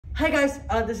Hi guys,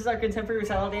 this is our contemporary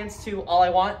recital dance to All I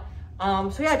Want.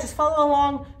 So yeah, just follow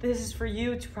along. This is for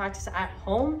you to practice at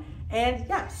home. And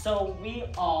yeah, so we're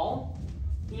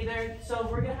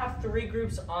gonna have 3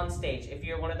 groups on stage. If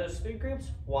you're one of those 3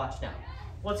 groups, watch now.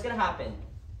 What's gonna happen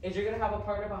is you're gonna have a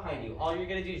partner behind you. All you're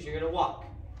gonna do is you're gonna walk.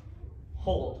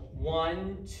 Hold,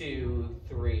 1, 2,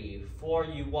 3, 4,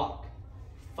 you walk.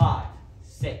 5,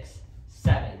 6,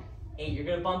 7, 8, you're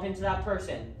gonna bump into that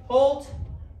person. Hold.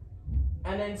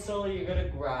 And then slowly you're gonna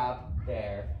grab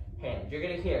their hand. You're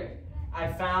gonna hear,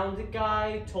 I found a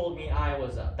guy, told me I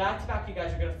was up. Back to back, you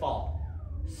guys are gonna fall.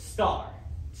 Star,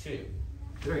 2,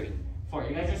 3, 4.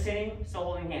 You guys are sitting, still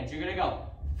holding hands. You're gonna go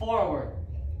forward,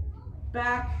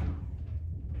 back,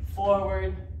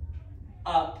 forward,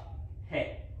 up,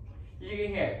 hit. You're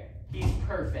gonna hear, he's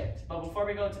perfect. But before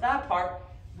we go to that part,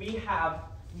 we have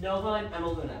Nova and Emma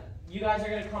Luna. You guys are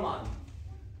gonna come on.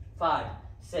 5,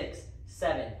 6,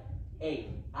 7, 8.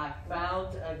 I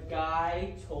found a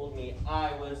guy, told me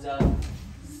I was a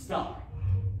star.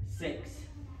 6,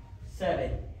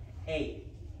 7, 8.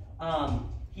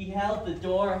 He held the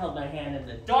door, held my hand in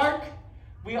the dark.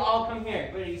 We all come here,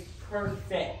 but he's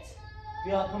perfect.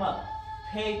 We all come up.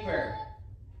 Paper,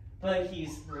 but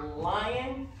he's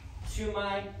lying to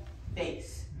my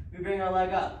face. We bring our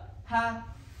leg up. Ha,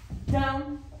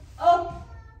 down, up,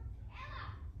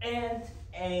 and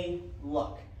a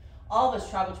look. All of us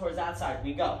travel towards that side.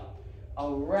 We go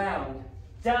around,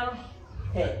 down,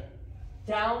 hit,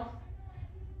 down.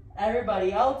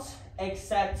 Everybody else,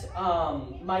 except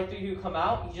my 3 who come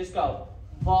out, you just go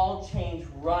ball, change,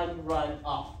 run, run,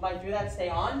 off. My 3 that stay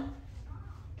on,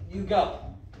 you go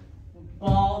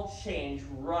ball, change,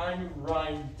 run,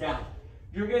 run, down.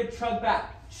 You're gonna chug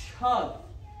back, chug,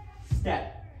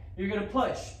 step. You're gonna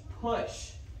push,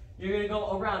 push. You're gonna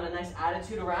go around, a nice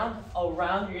attitude around, you're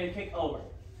gonna kick over.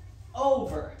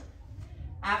 Over.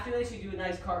 After this, you do a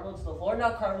nice cartwheel to the floor.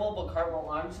 Not cartwheel, but cartwheel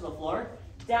arms to the floor.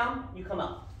 Down, you come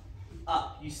up.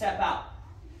 Up, you step out.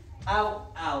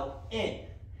 Out, out, in.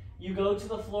 You go to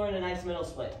the floor in a nice middle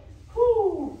split.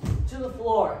 Whoo, to the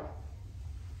floor.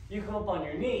 You come up on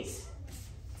your knees.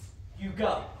 You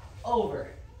go over,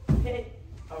 hit,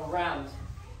 around,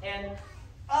 and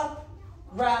up,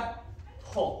 grab,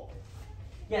 pull.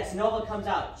 Yes, Nova comes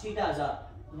out. She does a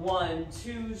 1,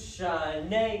 2,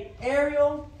 Shanae,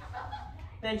 aerial.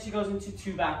 Then she goes into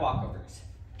 2 back walkovers.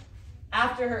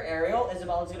 After her aerial,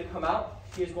 Isabella's gonna come out.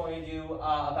 She is going to do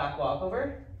a back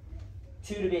walkover,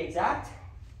 2 to be exact.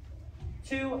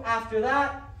 2 after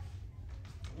that,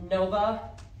 Nova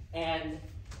and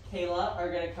Kayla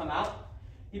are gonna come out.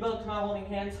 You both come out holding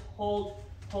hands, hold,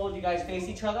 you guys face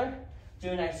each other.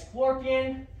 Do a nice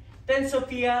scorpion. Then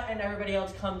Sophia and everybody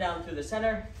else come down through the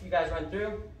center. You guys run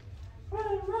through.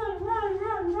 Run, run, run,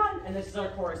 run, run. And this is our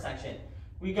chorus section.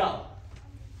 We go.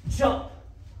 Jump.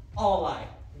 All I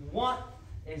want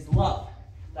is love.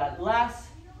 That last,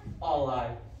 all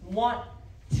I want,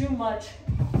 too much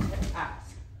to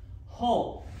ask.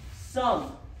 Hold.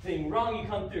 Something wrong, you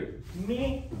come through.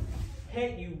 Me,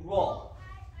 hit, you roll.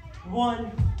 1,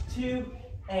 2,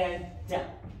 and down.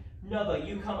 Nova,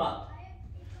 you come up.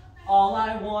 All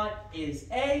I want is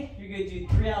A. You're going to do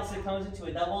 3 outside cones into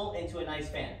a double, into a nice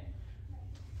fan.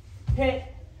 Hit,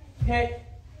 hit,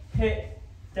 hit,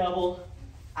 double,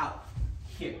 out.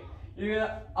 Here. You're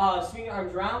gonna swing your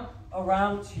arms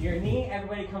around to your knee.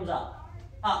 Everybody comes up.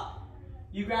 Up.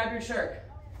 You grab your shirt.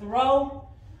 Throw,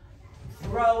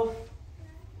 throw,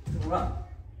 throw.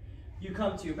 You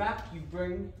come to your back. You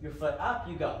bring your foot up.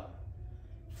 You go.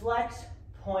 Flex,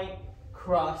 point,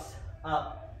 cross,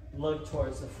 up, look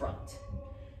towards the front.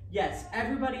 Yes,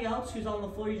 everybody else who's on the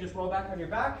floor, you just roll back on your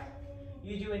back.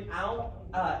 You do a count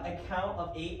of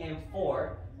 8 and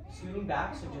 4, scooting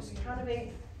back, so just count of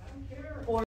 8,